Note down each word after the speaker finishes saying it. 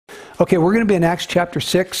Okay, we're going to be in Acts chapter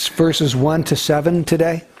 6, verses 1 to 7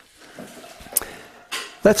 today.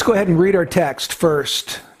 Let's go ahead and read our text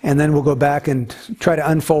first, and then we'll go back and try to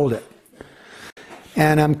unfold it.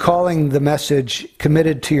 And I'm calling the message,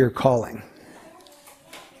 Committed to Your Calling.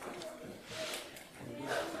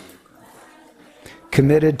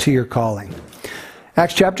 Committed to Your Calling.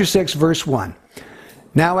 Acts chapter 6, verse 1.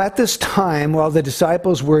 Now at this time, while the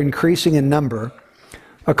disciples were increasing in number,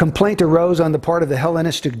 a complaint arose on the part of the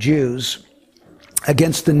Hellenistic Jews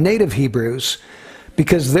against the native Hebrews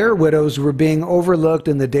because their widows were being overlooked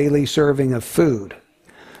in the daily serving of food.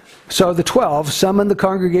 So the 12 summoned the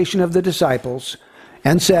congregation of the disciples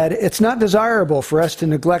and said, "It's not desirable for us to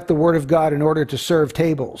neglect the word of God in order to serve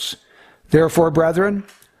tables. Therefore, brethren,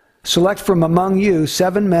 select from among you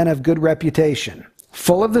 7 men of good reputation,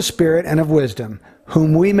 full of the Spirit and of wisdom,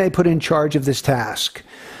 whom we may put in charge of this task.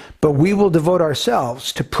 But we will devote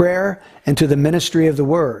ourselves to prayer and to the ministry of the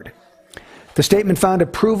word." The statement found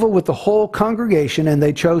approval with the whole congregation, and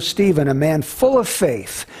they chose Stephen, a man full of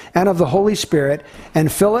faith and of the Holy Spirit,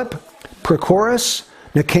 and Philip, Prochorus,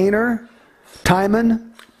 Nicanor,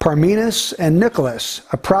 Timon, Parmenas, and Nicholas,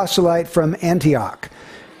 a proselyte from Antioch.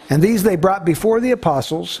 And these they brought before the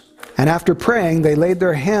apostles, and after praying they laid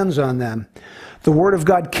their hands on them. The word of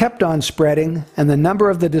God kept on spreading, and the number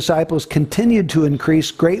of the disciples continued to increase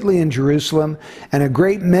greatly in Jerusalem, and a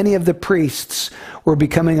great many of the priests were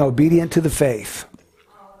becoming obedient to the faith.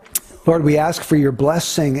 Lord, we ask for your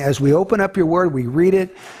blessing as we open up your word, we read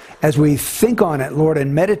it, as we think on it, Lord,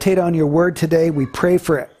 and meditate on your word today. We pray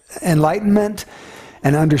for enlightenment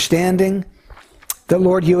and understanding, that,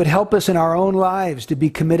 Lord, you would help us in our own lives to be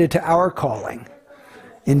committed to our calling.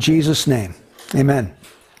 In Jesus' name, amen.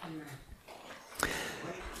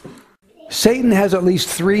 Satan has at least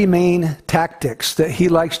 3 main tactics that he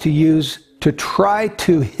likes to use to try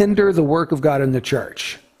to hinder the work of God in the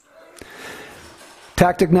church.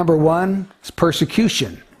 Tactic number 1 is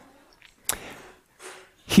persecution.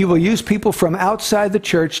 He will use people from outside the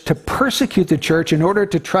church to persecute the church in order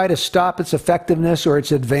to try to stop its effectiveness or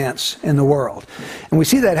its advance in the world. And we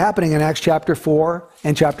see that happening in Acts chapter 4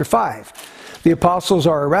 and chapter 5. The apostles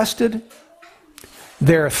are arrested,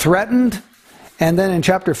 they're threatened, and then in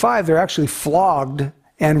chapter 5, they're actually flogged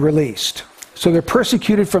and released. So they're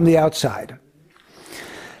persecuted from the outside.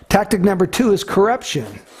 Tactic number 2 is corruption.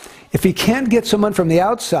 If he can't get someone from the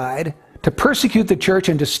outside to persecute the church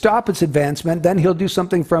and to stop its advancement, then he'll do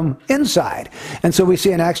something from inside. And so we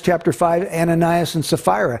see in Acts chapter 5, Ananias and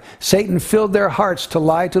Sapphira, Satan filled their hearts to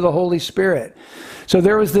lie to the Holy Spirit. So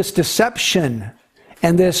there was this deception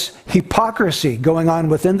and this hypocrisy going on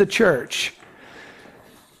within the church.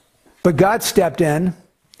 But God stepped in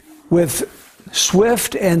with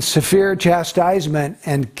swift and severe chastisement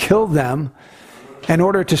and killed them in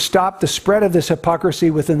order to stop the spread of this hypocrisy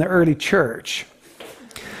within the early church.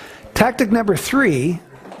 Tactic number 3,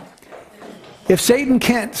 if Satan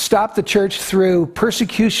can't stop the church through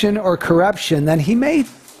persecution or corruption, then he may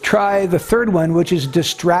try the 3rd one, which is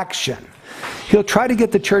distraction. He'll try to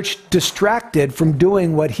get the church distracted from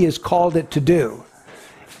doing what he has called it to do.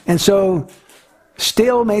 And so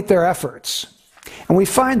stalemate their efforts. And we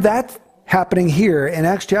find that happening here in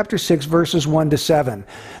Acts chapter 6, verses 1 to 7.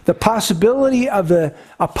 The possibility of the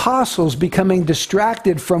apostles becoming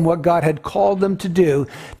distracted from what God had called them to do,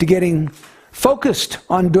 to getting focused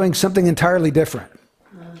on doing something entirely different.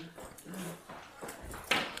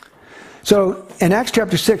 So in Acts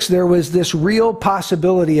chapter 6, there was this real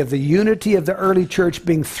possibility of the unity of the early church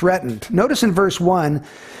being threatened. Notice in verse 1,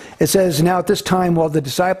 it says, "Now at this time, while the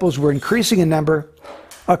disciples were increasing in number,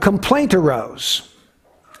 a complaint arose."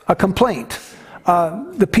 A complaint.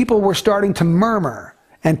 The people were starting to murmur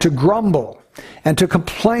and to grumble and to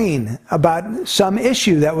complain about some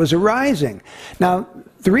issue that was arising. Now,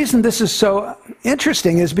 the reason this is so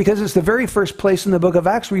interesting is because it's the very first place in the book of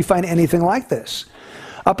Acts where you find anything like this.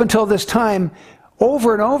 Up until this time,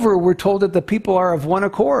 over and over, we're told that the people are of one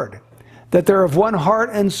accord, that they're of one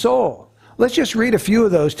heart and soul. Let's just read a few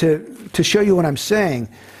of those to show you what I'm saying.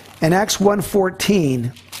 In Acts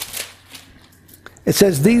 1:14, it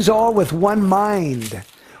says, "These all with one mind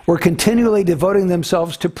were continually devoting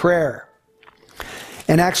themselves to prayer."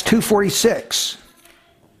 In Acts 2:46,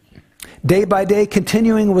 "Day by day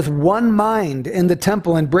continuing with one mind in the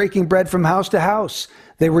temple and breaking bread from house to house,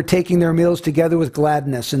 they were taking their meals together with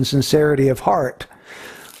gladness and sincerity of heart."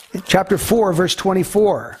 In chapter 4, verse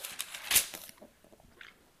 24,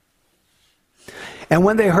 "And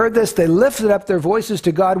when they heard this, they lifted up their voices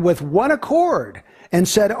to God with one accord and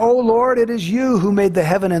said, 'O Lord, it is you who made the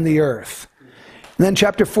heaven and the earth.'" And then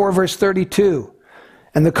chapter 4, verse 32,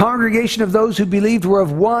 "And the congregation of those who believed were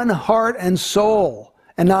of one heart and soul,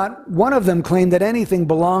 and not one of them claimed that anything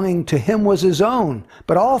belonging to him was his own,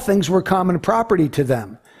 but all things were common property to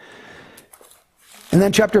them. And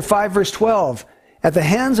then chapter 5, verse 12, at the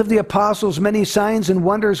hands of the apostles, many signs and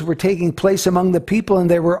wonders were taking place among the people, and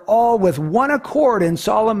they were all with one accord in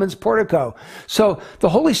Solomon's portico. So the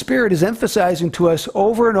Holy Spirit is emphasizing to us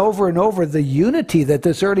over and over and over the unity that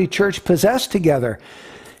this early church possessed together.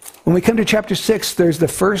 When we come to chapter 6, there's the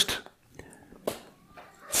first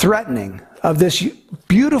threatening of this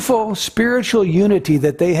beautiful spiritual unity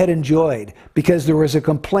that they had enjoyed, because there was a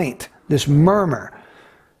complaint, this murmur,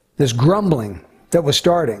 this grumbling that was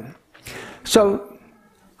starting. So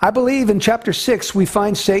I believe in chapter 6 we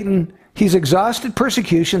find Satan, he's exhausted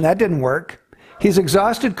persecution, that didn't work. He's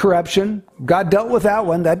exhausted corruption, God dealt with that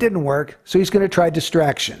one, that didn't work. So he's going to try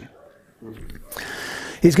distraction.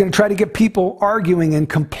 He's going to try to get people arguing and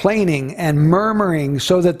complaining and murmuring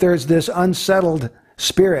so that there's this unsettled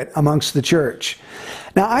spirit amongst the church.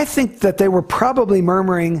 Now I think that they were probably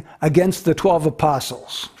murmuring against the 12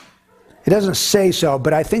 apostles. It doesn't say so,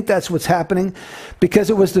 but I think that's what's happening,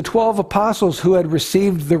 because it was the 12 apostles who had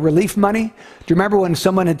received the relief money. Do you remember when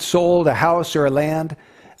someone had sold a house or a land?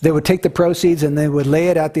 They would take the proceeds and they would lay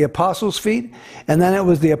it at the apostles' feet, and then it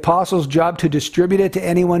was the apostles' job to distribute it to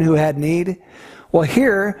anyone who had need. Well,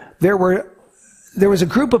 here, there was a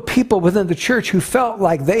group of people within the church who felt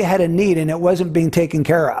like they had a need and it wasn't being taken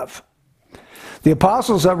care of. The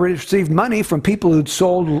apostles have received money from people who'd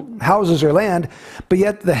sold houses or land, but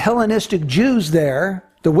yet the Hellenistic Jews there,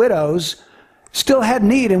 the widows, still had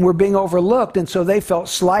need and were being overlooked, and so they felt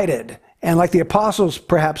slighted. And like the apostles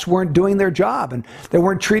perhaps weren't doing their job, and they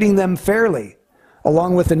weren't treating them fairly,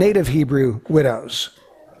 along with the native Hebrew widows.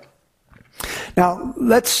 Now,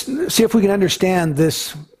 let's see if we can understand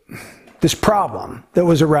this problem that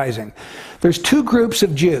was arising. There's two groups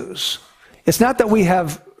of Jews. It's not that we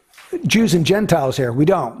have Jews and Gentiles here. We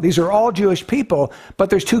don't. These are all Jewish people, but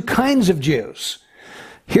there's two kinds of Jews.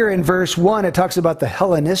 Here in verse 1, it talks about the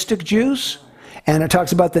Hellenistic Jews, and it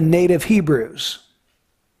talks about the native Hebrews.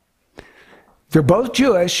 They're both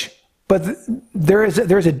Jewish, but there's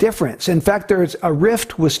a difference. In fact, there's a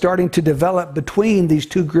rift was starting to develop between these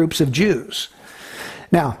two groups of Jews.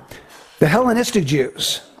 Now, the Hellenistic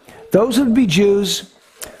Jews, those would be Jews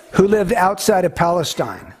who lived outside of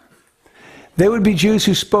Palestine. They would be Jews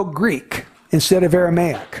who spoke Greek instead of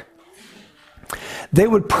Aramaic. They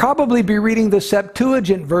would probably be reading the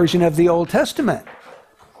Septuagint version of the Old Testament,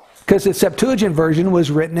 because the Septuagint version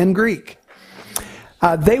was written in Greek.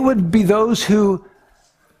 They would be those who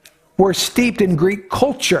were steeped in Greek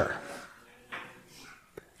culture.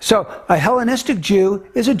 So a Hellenistic Jew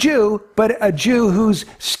is a Jew, but a Jew who's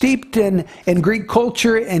steeped in Greek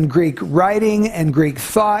culture and Greek writing and Greek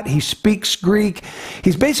thought. He speaks Greek.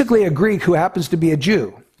 He's basically a Greek who happens to be a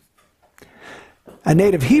Jew. A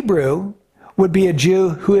native Hebrew would be a Jew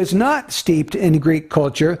who is not steeped in Greek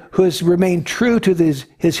culture, who has remained true to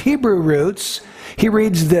his Hebrew roots. He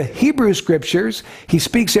reads the Hebrew scriptures. He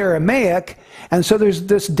speaks Aramaic. And so there's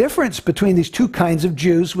this difference between these two kinds of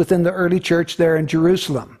Jews within the early church there in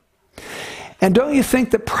Jerusalem. And don't you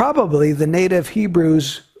think that probably the native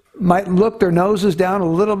Hebrews might look their noses down a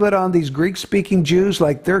little bit on these Greek-speaking Jews,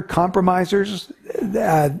 like they're compromisers?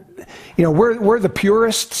 We're the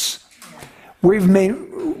purists. We've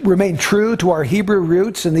remained true to our Hebrew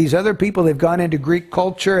roots, and these other people, they've gone into Greek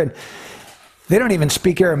culture, and they don't even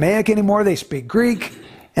speak Aramaic anymore. They speak Greek.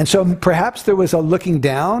 And so perhaps there was a looking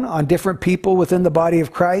down on different people within the body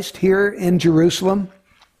of Christ here in Jerusalem.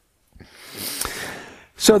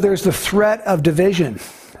 So there's the threat of division,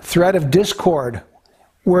 threat of discord,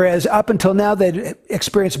 whereas up until now they'd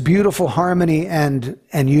experienced beautiful harmony and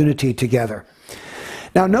unity together.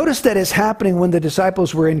 Now notice that it's happening when the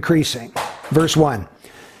disciples were increasing. Verse 1.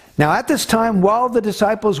 Now at this time, while the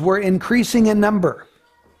disciples were increasing in number.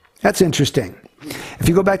 That's interesting. If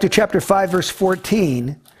you go back to chapter 5, verse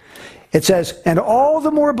 14, it says, and all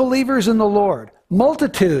the more believers in the Lord,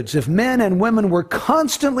 multitudes of men and women were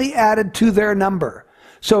constantly added to their number.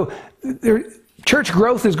 So church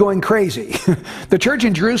growth is going crazy. The church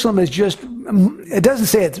in Jerusalem is just, it doesn't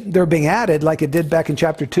say they're being added like it did back in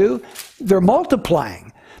chapter 2. They're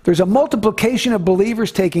multiplying. There's a multiplication of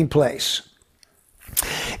believers taking place.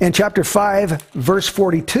 In chapter 5, verse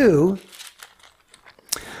 42,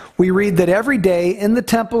 we read that every day in the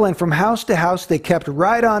temple and from house to house, they kept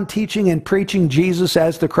right on teaching and preaching Jesus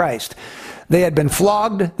as the Christ. They had been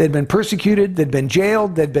flogged, they'd been persecuted, they'd been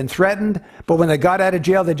jailed, they'd been threatened, but when they got out of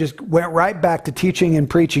jail, they just went right back to teaching and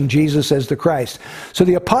preaching Jesus as the Christ. So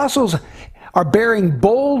the apostles are bearing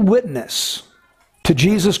bold witness to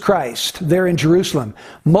Jesus Christ there in Jerusalem.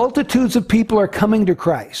 Multitudes of people are coming to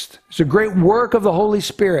Christ. It's a great work of the Holy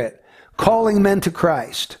Spirit, calling men to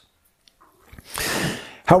Christ.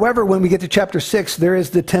 However, when we get to chapter 6, there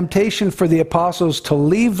is the temptation for the apostles to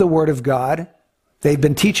leave the Word of God. They've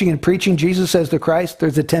been teaching and preaching Jesus as the Christ.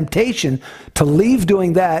 There's a temptation to leave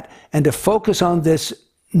doing that and to focus on this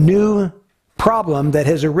new problem that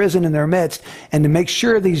has arisen in their midst and to make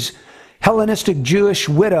sure these Hellenistic Jewish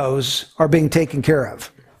widows are being taken care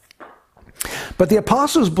of. But the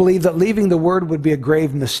apostles believed that leaving the Word would be a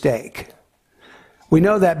grave mistake. We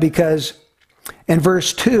know that because in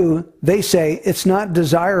verse 2, they say, it's not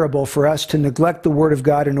desirable for us to neglect the Word of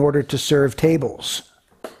God in order to serve tables.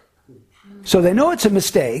 So they know it's a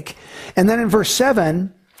mistake. And then in verse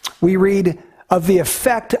 7, we read of the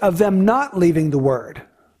effect of them not leaving the Word.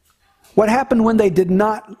 What happened when they did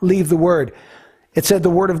not leave the Word? It said the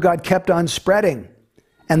Word of God kept on spreading,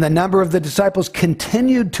 and the number of the disciples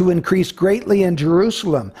continued to increase greatly in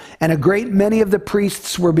Jerusalem, and a great many of the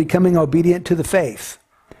priests were becoming obedient to the faith.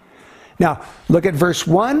 Now, look at verse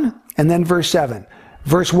 1 and then verse 7.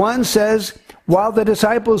 Verse 1 says, while the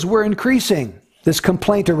disciples were increasing, this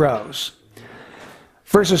complaint arose.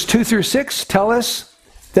 Verses 2 through 6 tell us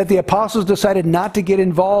that the apostles decided not to get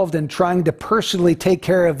involved in trying to personally take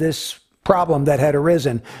care of this problem that had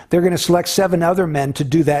arisen. They're going to select 7 other men to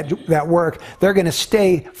do that work. They're going to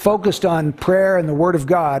stay focused on prayer and the Word of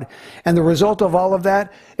God. And the result of all of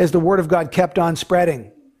that is the Word of God kept on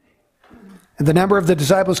spreading. And the number of the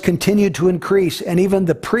disciples continued to increase, and even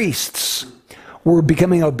the priests were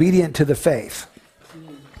becoming obedient to the faith.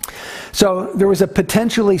 So there was a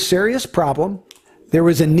potentially serious problem. There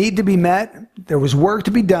was a need to be met. There was work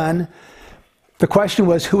to be done. The question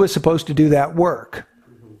was, who was supposed to do that work?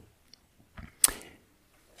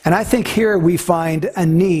 And I think here we find a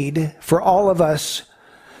need for all of us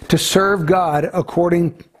to serve God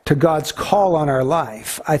according to God's call on our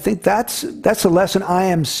life. I think that's the lesson I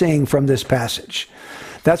am seeing from this passage.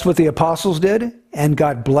 That's what the apostles did, and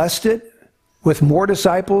God blessed it with more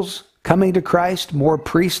disciples coming to Christ, more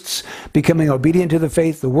priests becoming obedient to the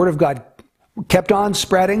faith. The Word of God kept on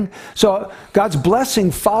spreading. So God's blessing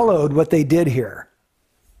followed what they did here.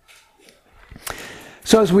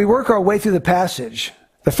 So as we work our way through the passage,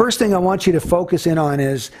 the first thing I want you to focus in on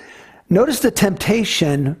is, notice the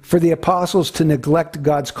temptation for the apostles to neglect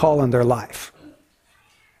God's call in their life.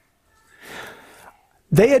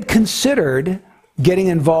 They had considered getting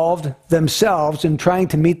involved themselves in trying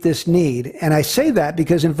to meet this need. And I say that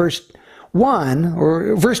because in verse 1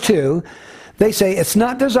 or verse 2, they say it's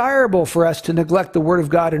not desirable for us to neglect the Word of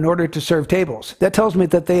God in order to serve tables. That tells me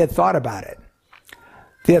that they had thought about it.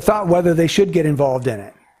 They had thought whether they should get involved in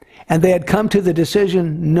it. And they had come to the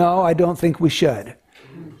decision, no, I don't think we should.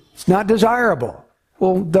 It's not desirable.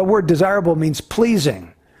 Well, the word desirable means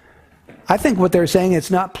pleasing. I think what they're saying,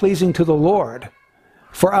 it's not pleasing to the Lord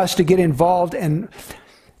for us to get involved and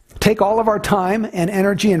take all of our time and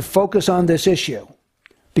energy and focus on this issue.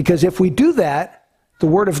 Because if we do that, the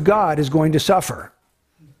Word of God is going to suffer.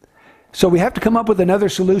 So we have to come up with another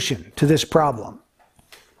solution to this problem.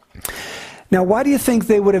 Now, why do you think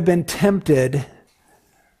they would have been tempted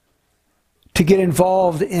to get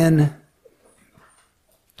involved in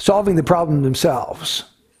solving the problem themselves?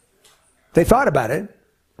 They thought about it,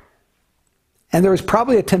 and there was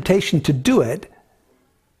probably a temptation to do it.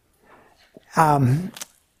 I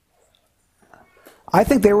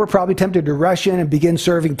think they were probably tempted to rush in and begin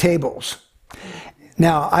serving tables.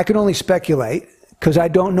 Now, I can only speculate because I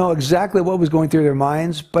don't know exactly what was going through their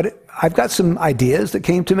minds, but I've got some ideas that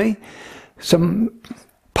came to me, some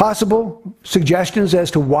possible suggestions as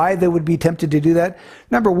to why they would be tempted to do that.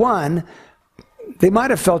 Number one, they might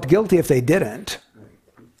have felt guilty if they didn't,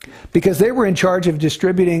 because they were in charge of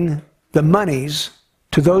distributing the monies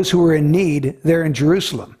to those who were in need there in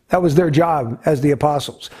Jerusalem. That was their job as the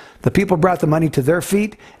apostles. The people brought the money to their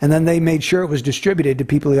feet, and then they made sure it was distributed to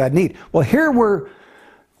people who had need. Well, here were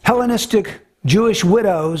Hellenistic Jewish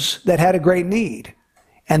widows that had a great need,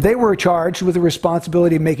 and they were charged with the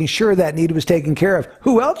responsibility of making sure that need was taken care of.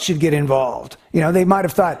 Who else should get involved? You know, they might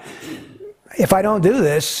have thought, if I don't do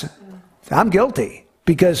this, I'm guilty,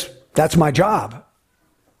 because that's my job.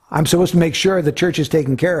 I'm supposed to make sure the church is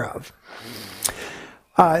taken care of.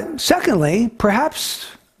 Secondly, perhaps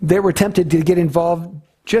they were tempted to get involved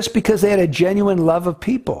just because they had a genuine love of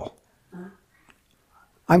people.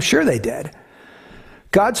 I'm sure they did.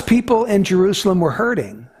 God's people in Jerusalem were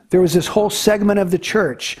hurting. There was this whole segment of the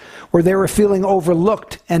church where they were feeling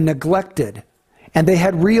overlooked and neglected, and they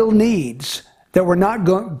had real needs that were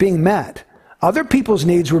not being met. Other people's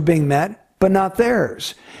needs were being met, but not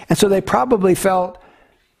theirs. And so they probably felt,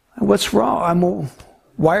 What's wrong?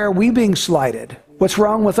 Why are we being slighted? What's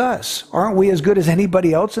wrong with us? Aren't we as good as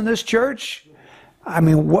anybody else in this church? I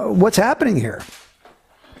mean, what's happening here?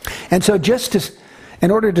 And so in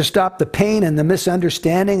order to stop the pain and the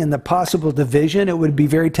misunderstanding and the possible division, it would be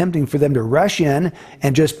very tempting for them to rush in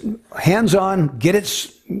and just hands-on, get it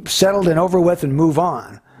settled and over with and move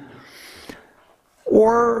on.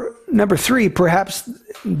 Or number three, perhaps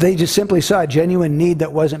they just simply saw a genuine need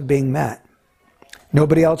that wasn't being met.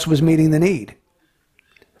 Nobody else was meeting the need.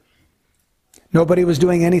 Nobody was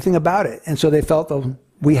doing anything about it. And so they felt, oh,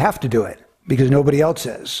 we have to do it because nobody else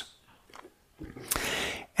is.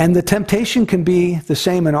 And the temptation can be the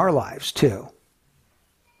same in our lives too.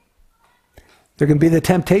 There can be the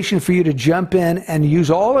temptation for you to jump in and use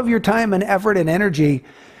all of your time and effort and energy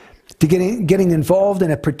to getting involved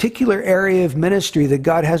in a particular area of ministry that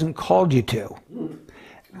God hasn't called you to.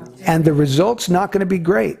 And the result's not going to be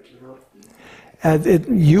great.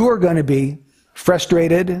 You are going to be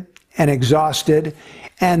frustrated and exhausted,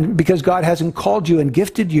 and because God hasn't called you and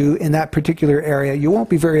gifted you in that particular area, you won't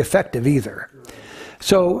be very effective either.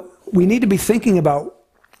 So we need to be thinking about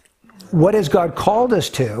what has God called us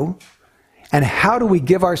to, and how do we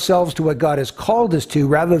give ourselves to what God has called us to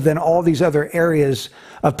rather than all these other areas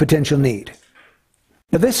of potential need.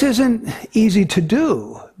 Now this isn't easy to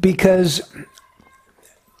do because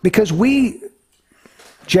we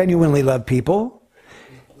genuinely love people.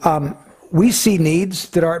 We see needs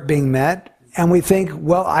that aren't being met, and we think,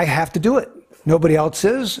 well, I have to do it. Nobody else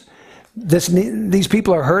is. These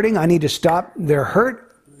people are hurting. I need to stop their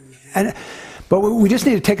hurt. But we just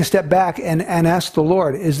need to take a step back and ask the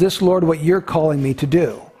Lord, is this, Lord, what you're calling me to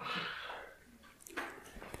do?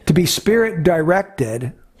 To be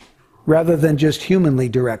spirit-directed rather than just humanly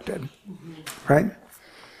directed, right?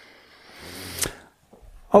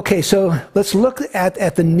 Okay, so let's look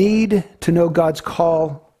at the need to know God's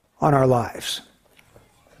call on our lives.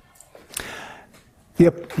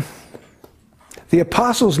 The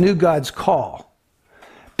apostles knew God's call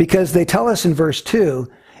because they tell us in verse 2,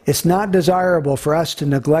 it's not desirable for us to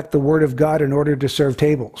neglect the Word of God in order to serve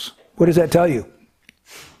tables. What does that tell you?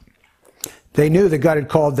 They knew that God had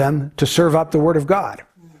called them to serve up the Word of God.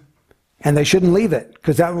 And they shouldn't leave it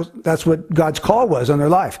because that's what God's call was on their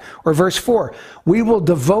life. Or verse 4, we will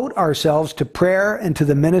devote ourselves to prayer and to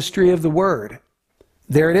the ministry of the Word.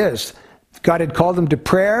 There it is. God had called them to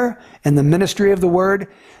prayer and the ministry of the Word.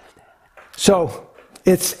 So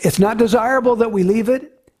it's not desirable that we leave it.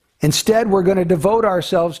 Instead, we're going to devote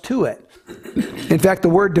ourselves to it. In fact, the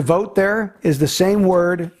word devote there is the same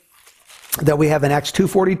word that we have in Acts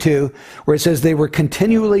 2:42, where it says they were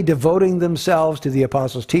continually devoting themselves to the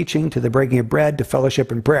apostles' teaching, to the breaking of bread, to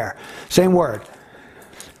fellowship and prayer. Same word.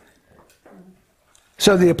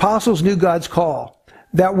 So the apostles knew God's call.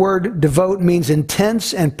 That word devote means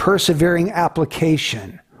intense and persevering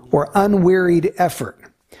application or unwearied effort.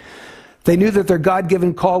 They knew that their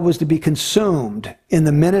God-given call was to be consumed in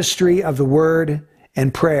the ministry of the Word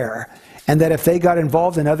and prayer, and that if they got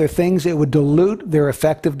involved in other things, it would dilute their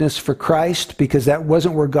effectiveness for Christ because that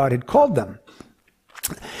wasn't where God had called them.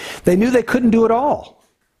 They knew they couldn't do it all.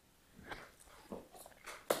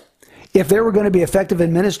 If they were going to be effective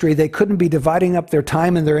in ministry, they couldn't be dividing up their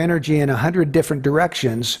time and their energy in 100 different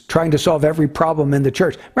directions, trying to solve every problem in the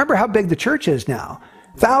church. Remember how big the church is now.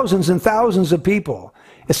 Thousands and thousands of people.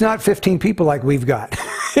 It's not 15 people like we've got.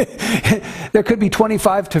 There could be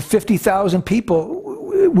 25 to 50,000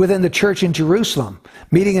 people within the church in Jerusalem,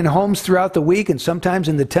 meeting in homes throughout the week and sometimes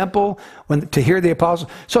in the temple to hear the apostles.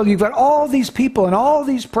 So you've got all these people and all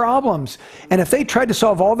these problems. And if they tried to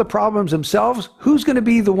solve all the problems themselves, who's going to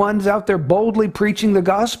be the ones out there boldly preaching the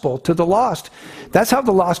gospel to the lost? That's how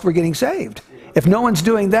the lost were getting saved. If no one's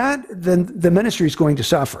doing that, then the ministry is going to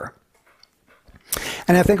suffer.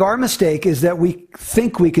 And I think our mistake is that we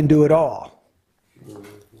think we can do it all.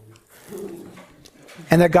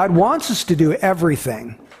 And that God wants us to do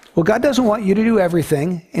everything. Well, God doesn't want you to do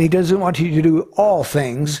everything, and He doesn't want you to do all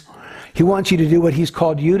things. He wants you to do what He's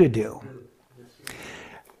called you to do.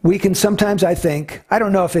 We can sometimes, I think, I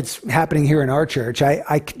don't know if it's happening here in our church.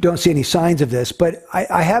 I don't see any signs of this, but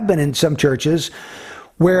I have been in some churches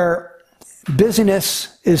where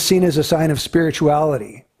busyness is seen as a sign of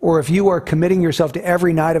spirituality. Or if you are committing yourself to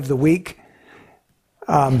every night of the week,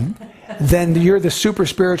 then you're the super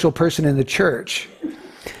spiritual person in the church.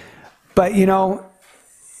 But you know,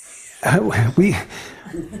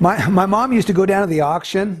 my mom used to go down to the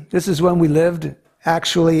auction. This is when we lived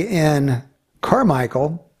actually in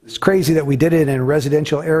Carmichael. It's crazy that we did it in a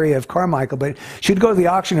residential area of Carmichael, but she'd go to the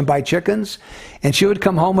auction and buy chickens, and she would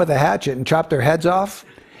come home with a hatchet and chop their heads off.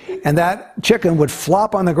 And that chicken would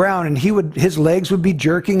flop on the ground, and his legs would be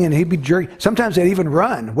jerking, and he'd be jerking. Sometimes they'd even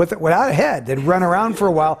run without a head. They'd run around for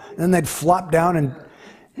a while, and then they'd flop down.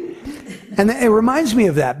 And it reminds me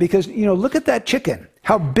of that because, look at that chicken.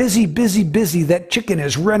 How busy that chicken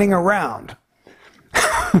is running around.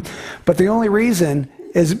 But the only reason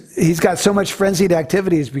is he's got so much frenzied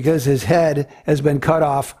activities because his head has been cut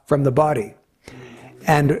off from the body.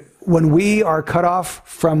 And when we are cut off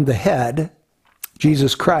from the head,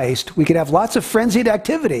 Jesus Christ, we could have lots of frenzied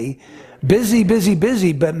activity, busy,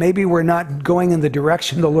 but maybe we're not going in the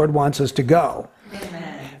direction the Lord wants us to go.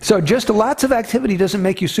 Amen. So just lots of activity doesn't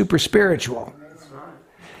make you super spiritual.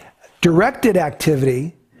 Directed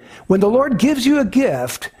activity, when the Lord gives you a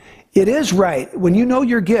gift, it is right, when you know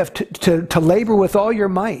your gift, to labor with all your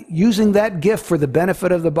might, using that gift for the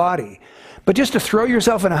benefit of the body. But just to throw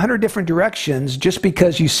yourself in 100 different directions just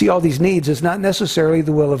because you see all these needs is not necessarily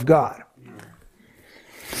the will of God.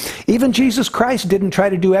 Even Jesus Christ didn't try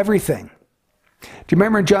to do everything. Do you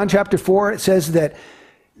remember in John chapter 4, it says that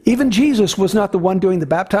even Jesus was not the one doing the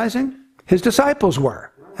baptizing? His disciples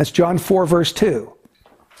were. That's John 4, verse 2.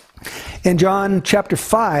 In John chapter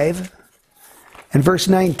 5 and verse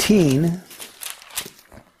 19,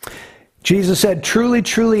 Jesus said, "Truly,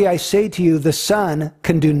 truly, I say to you, the Son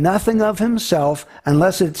can do nothing of himself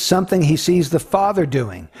unless it's something he sees the Father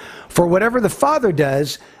doing. For whatever the Father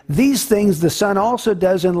does, these things the Son also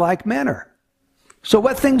does in like manner." So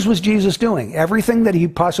what things was Jesus doing? Everything that he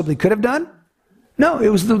possibly could have done? No, it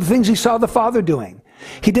was the things he saw the Father doing.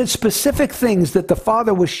 He did specific things that the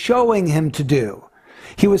Father was showing him to do.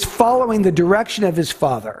 He was following the direction of his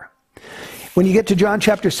Father. When you get to John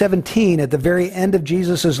chapter 17, at the very end of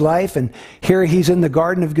Jesus' life, and here he's in the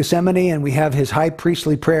Garden of Gethsemane, and we have his high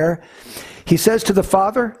priestly prayer, he says to the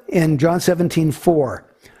Father in John 17:4,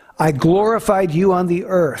 "I glorified you on the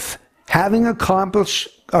earth, having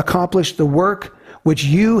accomplished the work which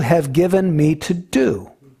you have given me to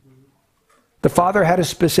do." The Father had a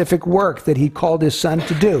specific work that he called his Son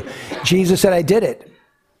to do. Jesus said, "I did it.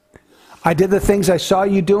 I did the things I saw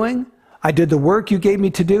you doing. I did the work you gave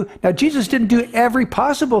me to do." Now, Jesus didn't do every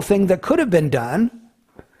possible thing that could have been done,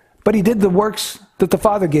 but he did the works that the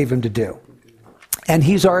Father gave him to do. And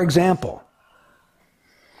he's our example.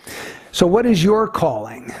 So what is your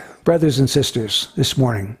calling, brothers and sisters, this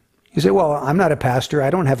morning? You say, "Well, I'm not a pastor.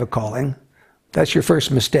 I don't have a calling." That's your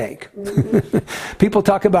first mistake. People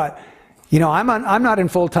talk about, I'm not in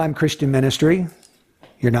full-time Christian ministry.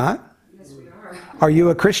 You're not? Yes, we are. Are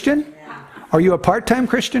you a Christian? Are you a part-time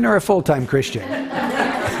Christian or a full-time Christian?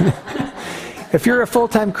 If you're a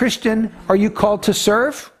full-time Christian, are you called to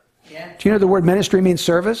serve? Yeah. Do you know the word ministry means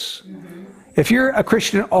service? Mm-hmm. If you're a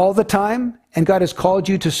Christian all the time and God has called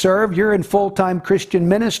you to serve, you're in full-time Christian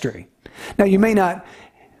ministry. Now, you may not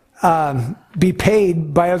be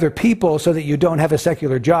paid by other people so that you don't have a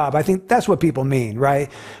secular job. I think that's what people mean,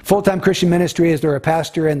 right? Full-time Christian ministry is they're a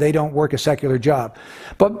pastor and they don't work a secular job.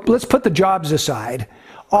 But let's put the jobs aside.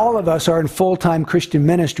 All of us are in full-time Christian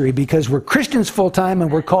ministry because we're Christians full-time and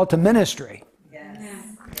we're called to ministry. Yes.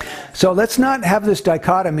 So let's not have this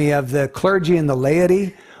dichotomy of the clergy and the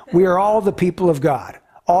laity. We are all the people of God,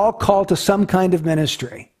 all called to some kind of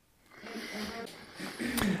ministry.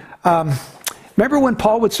 Remember when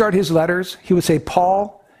Paul would start his letters? He would say,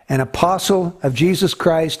 "Paul, an apostle of Jesus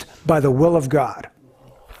Christ by the will of God."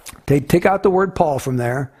 Take out the word Paul from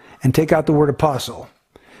there and take out the word apostle.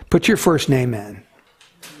 Put your first name in.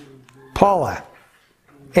 Paula,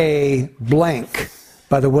 a blank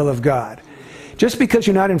by the will of God. Just because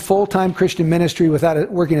you're not in full-time Christian ministry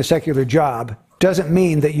without working a secular job doesn't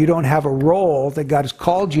mean that you don't have a role that God has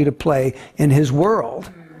called you to play in his world.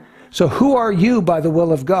 So who are you by the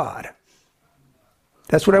will of God?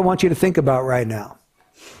 That's what I want you to think about right now.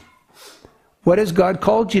 What has God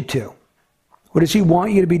called you to? What does he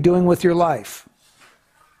want you to be doing with your life?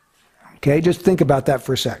 Okay, just think about that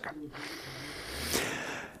for a second.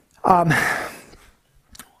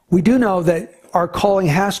 We do know that our calling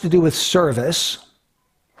has to do with service.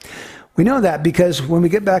 We know that because when we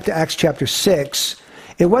get back to Acts chapter 6,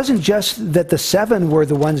 it wasn't just that the 7 were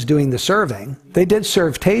the ones doing the serving. They did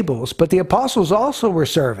serve tables, but the apostles also were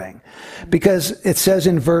serving. Because it says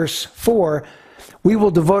in verse 4, "We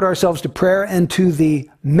will devote ourselves to prayer and to the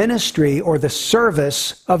ministry or the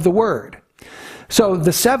service of the word." So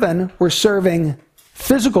the 7 were serving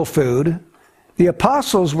physical food. The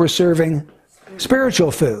apostles were serving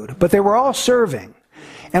spiritual food, but they were all serving.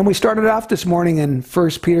 And we started off this morning in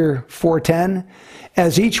 1 Peter 4:10,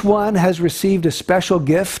 "As each one has received a special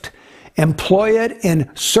gift, employ it in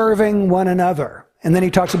serving one another." And then he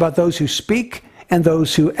talks about those who speak and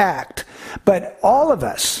those who act. But all of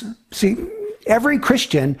us, see, Every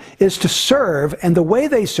Christian is to serve, and the way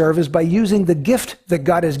they serve is by using the gift that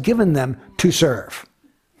God has given them to serve.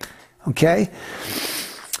 Okay?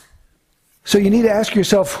 So you need to ask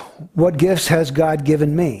yourself, what gifts has God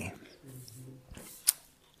given me?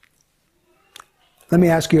 Let me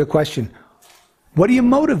ask you a question. What are you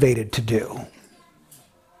motivated to do?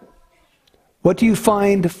 What do you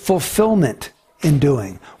find fulfillment in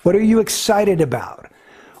doing? What are you excited about?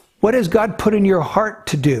 What has God put in your heart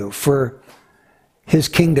to do for His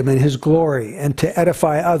kingdom and His glory and to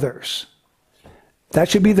edify others? That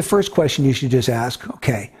should be the first question you should just ask.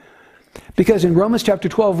 Okay. Because in Romans chapter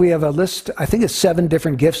 12, we have a list, I think it's 7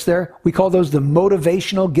 different gifts there. We call those the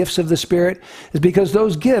motivational gifts of the Spirit. It's because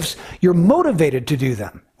those gifts, you're motivated to do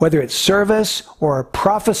them. Whether it's service or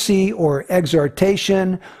prophecy or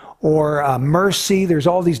exhortation or mercy, there's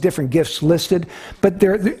all these different gifts listed. But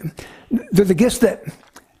they're the gifts that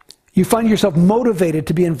you find yourself motivated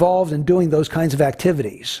to be involved in doing those kinds of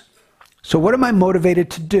activities. So what am I motivated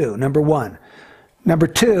to do? Number 1. Number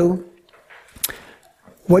 2,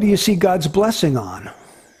 what do you see God's blessing on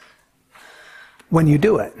when you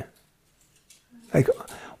do it? Like,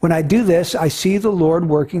 when I do this, I see the Lord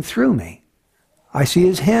working through me. I see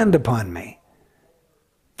His hand upon me.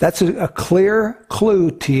 That's a clear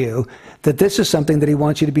clue to you that this is something that He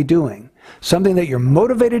wants you to be doing. Something that you're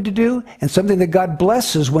motivated to do, and something that God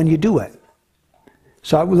blesses when you do it.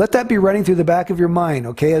 So I will let that be running through the back of your mind,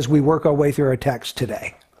 okay, as we work our way through our text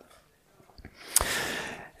today.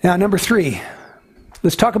 Now, number 3,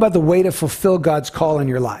 let's talk about the way to fulfill God's call in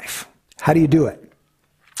your life. How do you do it?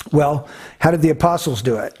 Well, how did the apostles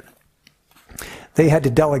do it? They had to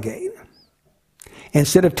delegate.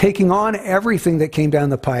 Instead of taking on everything that came down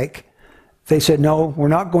the pike, they said, no, we're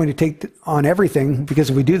not going to take on everything, because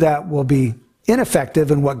if we do that, we'll be ineffective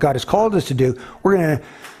in what God has called us to do. We're going to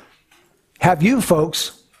have you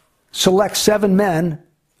folks select 7 men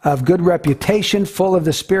of good reputation, full of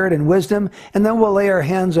the Spirit and wisdom, and then we'll lay our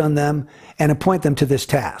hands on them and appoint them to this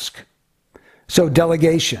task. So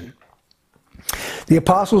delegation. The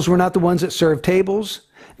apostles were not the ones that served tables.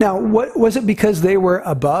 Now, what was it because they were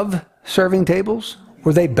above serving tables?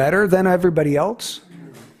 Were they better than everybody else?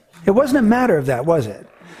 It wasn't a matter of that, was it?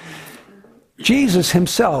 Jesus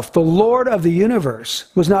Himself, the Lord of the universe,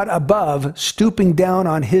 was not above stooping down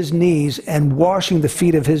on His knees and washing the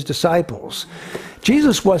feet of His disciples.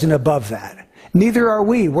 Jesus wasn't above that. Neither are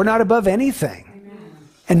we. We're not above anything.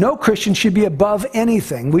 And no Christian should be above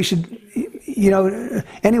anything. We should,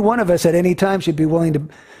 any one of us at any time should be willing to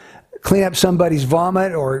clean up somebody's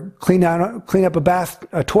vomit or clean up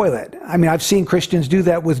a toilet. I mean, I've seen Christians do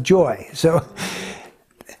that with joy. So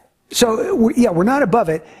we're not above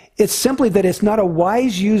it. It's simply that it's not a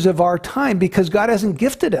wise use of our time because God hasn't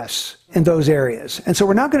gifted us in those areas. And so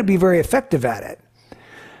we're not going to be very effective at it.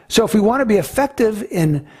 So if we want to be effective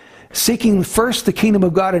in seeking first the kingdom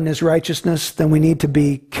of God and His righteousness, then we need to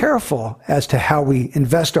be careful as to how we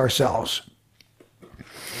invest ourselves.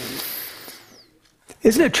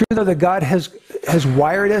 Isn't it true, though, that God has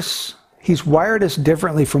wired us? He's wired us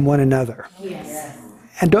differently from one another. Yes.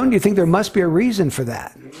 And don't you think there must be a reason for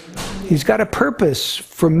that? He's got a purpose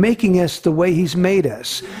for making us the way He's made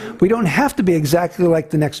us. We don't have to be exactly like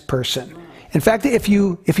the next person. In fact, if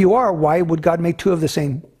you are, why would God make 2 of the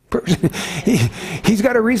same person? He's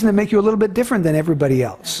got a reason to make you a little bit different than everybody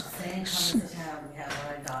else. We have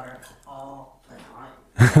my daughter all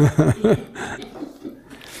the time.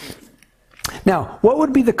 Now, what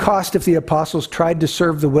would be the cost if the apostles tried to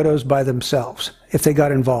serve the widows by themselves, if they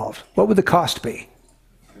got involved? What would the cost be?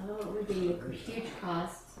 Oh, it would be a huge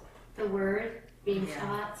cost. The word being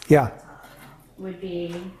taught would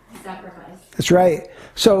be sacrificed. That's right.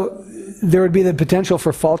 So there would be the potential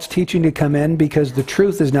for false teaching to come in because the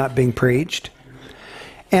truth is not being preached.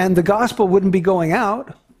 And the gospel wouldn't be going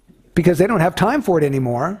out because they don't have time for it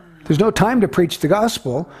anymore. There's no time to preach the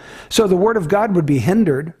gospel. So the word of God would be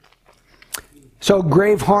hindered. So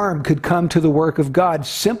grave harm could come to the work of God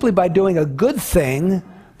simply by doing a good thing,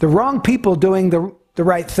 the wrong people doing the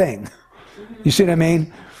right thing. You see what I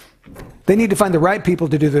mean? They need to find the right people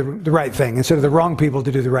to do the right thing instead of the wrong people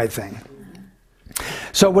to do the right thing.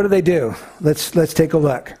 So what do? Let's take a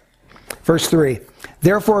look. Verse 3.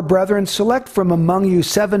 Therefore, brethren, select from among you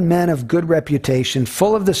 7 men of good reputation,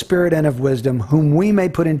 full of the Spirit and of wisdom, whom we may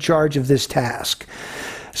put in charge of this task.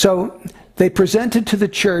 So they presented to the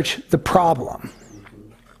church the problem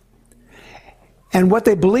and what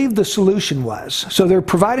they believed the solution was. So they're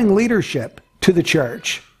providing leadership to the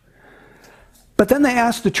church. But then they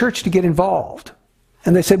asked the church to get involved.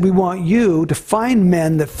 And they said, we want you to find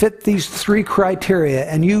men that fit these 3 criteria,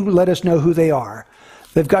 and you let us know who they are.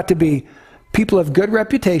 They've got to be people of good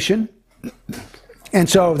reputation, And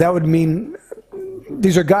so that would mean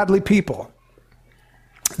these are godly people.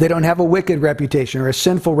 They don't have a wicked reputation or a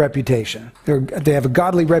sinful reputation. They have a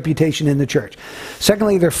godly reputation in the church.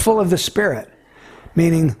 Secondly, they're full of the Spirit,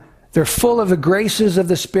 meaning they're full of the graces of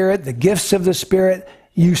the Spirit, the gifts of the Spirit.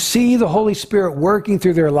 You see the Holy Spirit working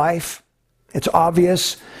through their life. It's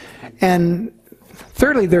obvious. And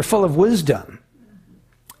thirdly, they're full of wisdom.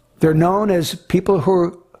 They're known as people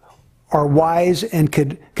who are wise and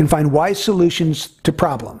can find wise solutions to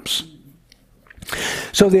problems.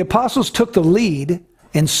 So the apostles took the lead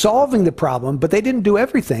in solving the problem, but they didn't do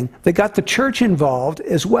everything. They got the church involved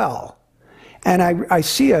as well. And I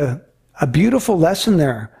see a beautiful lesson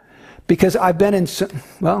there, because I've been in,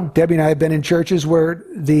 well, Debbie and I have been in churches where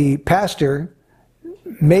the pastor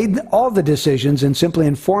made all the decisions and simply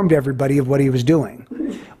informed everybody of what he was doing.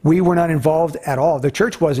 We were not involved at all. The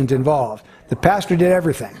church wasn't involved. The pastor did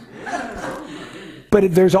everything.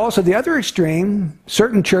 But there's also the other extreme,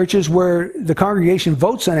 certain churches where the congregation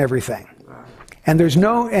votes on everything. And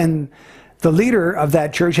the leader of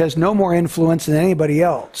that church has no more influence than anybody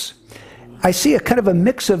else. I see a kind of a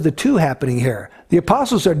mix of the two happening here. The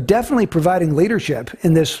apostles are definitely providing leadership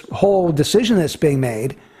in this whole decision that's being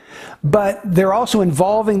made, but they're also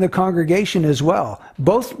involving the congregation as well.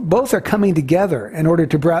 Both are coming together in order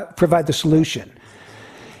to provide the solution.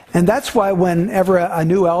 And that's why whenever a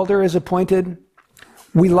new elder is appointed,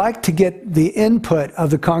 we like to get the input of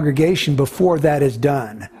the congregation before that is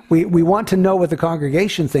done. We want to know what the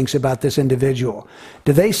congregation thinks about this individual.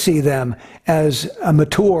 Do they see them as a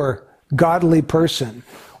mature, godly person?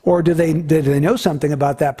 Or do they know something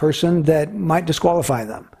about that person that might disqualify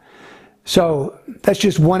them? So that's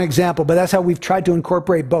just one example, but that's how we've tried to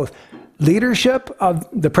incorporate both. Leadership of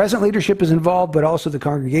the present leadership is involved, but also the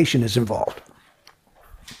congregation is involved.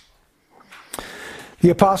 The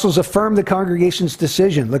apostles affirmed the congregation's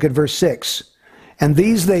decision. Look at verse 6. And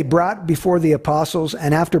these they brought before the apostles,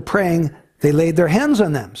 and after praying, they laid their hands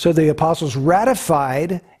on them. So the apostles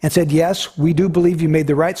ratified and said, yes, we do believe you made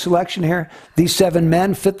the right selection here. These 7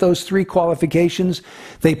 men fit those 3 qualifications.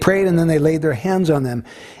 They prayed and then they laid their hands on them.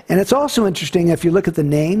 And it's also interesting, if you look at the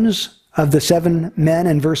names of the 7 men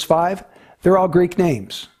in verse 5, they're all Greek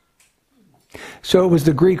names. So it was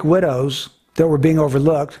the Greek widows that were being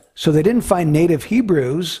overlooked. So they didn't find native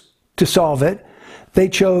Hebrews to solve it. They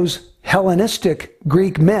chose Hellenistic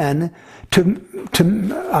Greek men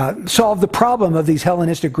to solve the problem of these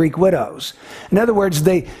Hellenistic Greek widows. In other words,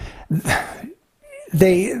 they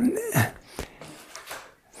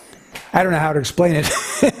I don't know how to explain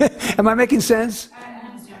it. Am I making sense?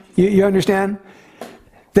 You understand?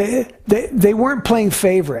 They weren't playing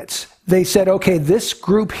favorites. They said, okay, this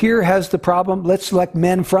group here has the problem. Let's select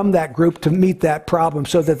men from that group to meet that problem,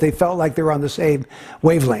 so that they felt like they were on the same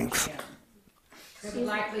wavelength. They're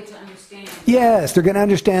likely to understand. Yes, they're going to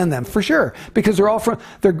understand them for sure, because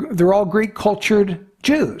they're all Greek cultured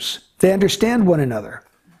Jews. They understand one another.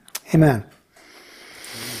 Amen.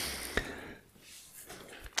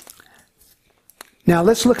 Now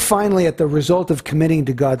let's look finally at the result of committing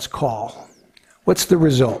to God's call. What's the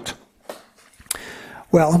result?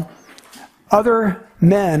 Well, other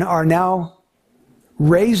men are now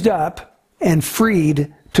raised up and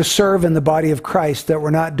freed to serve in the body of Christ that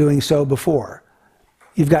were not doing so before.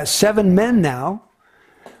 You've got 7 men now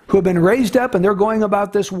who have been raised up, and they're going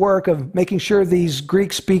about this work of making sure these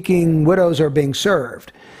Greek-speaking widows are being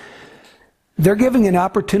served. They're giving an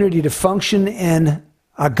opportunity to function in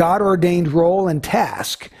a God-ordained role and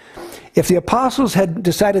task. If the apostles had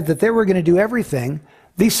decided that they were going to do everything,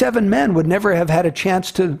 these 7 men would never have had a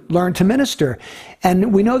chance to learn to minister.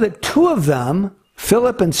 And we know that 2 of them,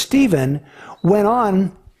 Philip and Stephen, went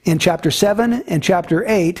on in chapter 7 and chapter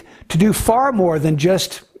 8 to do far more than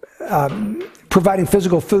just providing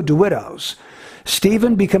physical food to widows.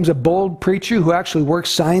 Stephen becomes a bold preacher who actually works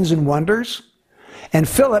signs and wonders. And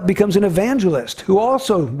Philip becomes an evangelist who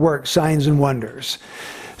also works signs and wonders.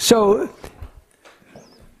 So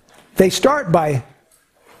they start by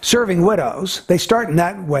serving widows. They start in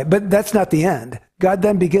that way, but that's not the end. God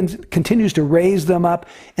then continues to raise them up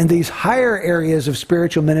in these higher areas of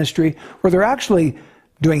spiritual ministry where they're actually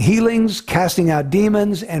doing healings, casting out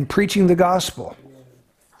demons, and preaching the gospel.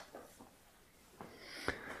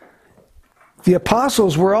 The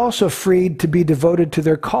apostles were also freed to be devoted to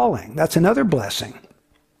their calling. That's another blessing.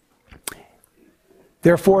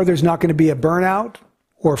 Therefore, there's not going to be a burnout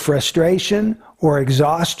or frustration or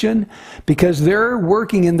exhaustion, because they're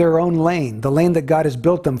working in their own lane, the lane that God has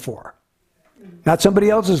built them for. Not somebody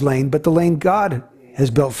else's lane, but the lane God has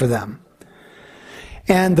built for them.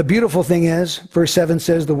 And the beautiful thing is, verse 7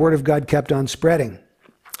 says, the word of God kept on spreading.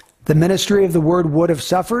 The ministry of the word would have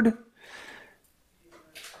suffered,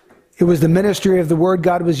 It was the ministry of the word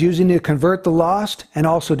God was using to convert the lost and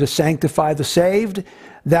also to sanctify the saved.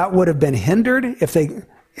 That would have been hindered if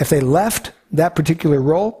they left that particular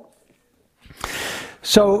role.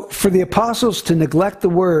 So for the apostles to neglect the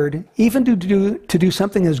word, even to do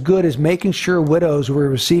something as good as making sure widows were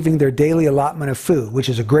receiving their daily allotment of food, which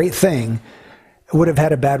is a great thing, would have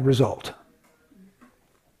had a bad result.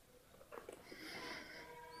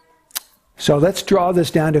 So let's draw this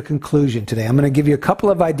down to a conclusion today. I'm going to give you a couple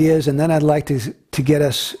of ideas, and then I'd like to get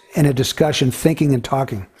us in a discussion, thinking and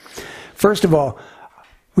talking. First of all,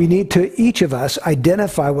 we need to, each of us,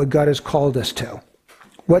 identify what God has called us to.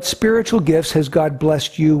 What spiritual gifts has God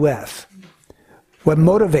blessed you with? What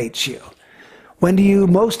motivates you? When do you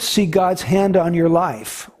most see God's hand on your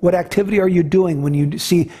life? What activity are you doing when you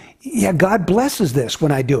see, yeah, God blesses this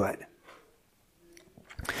when I do it?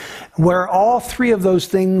 Where all three of those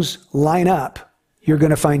things line up, you're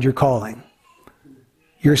going to find your calling.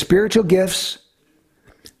 Your spiritual gifts,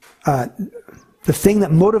 the thing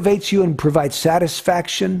that motivates you and provides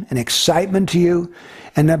satisfaction and excitement to you,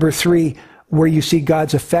 and number three, where you see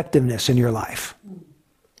God's effectiveness in your life.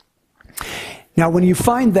 Now, when you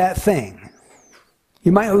find that thing,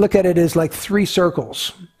 you might look at it as like three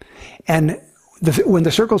circles. And when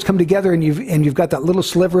the circles come together and you've got that little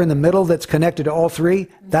sliver in the middle that's connected to all three,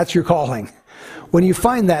 that's your calling. When you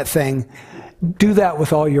find that thing, do that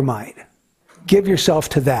with all your might. Give yourself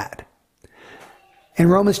to that. In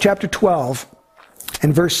Romans chapter 12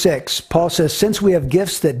 and verse 6, Paul says, since we have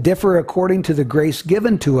gifts that differ according to the grace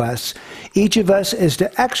given to us, each of us is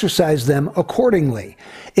to exercise them accordingly.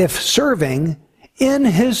 If serving, in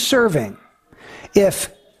his serving.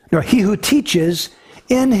 He who teaches,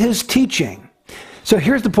 in his teaching. So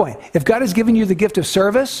here's the point. If God has given you the gift of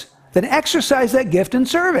service, then exercise that gift in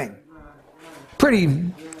serving. Pretty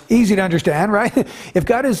easy to understand, right? If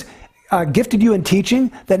God has gifted you in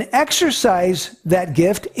teaching, then exercise that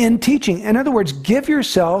gift in teaching. In other words, give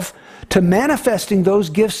yourself to manifesting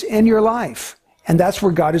those gifts in your life. And that's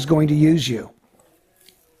where God is going to use you.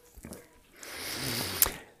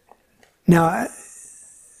 Now,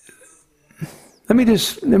 let me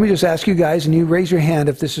just ask you guys, and you raise your hand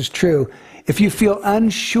if this is true. If you feel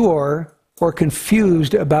unsure or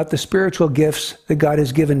confused about the spiritual gifts that God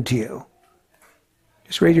has given to you,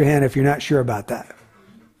 just raise your hand if you're not sure about that.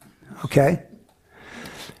 Okay?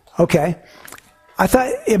 Okay. I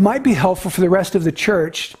thought it might be helpful for the rest of the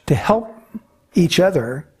church to help each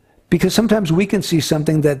other, because sometimes we can see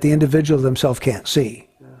something that the individual themselves can't see.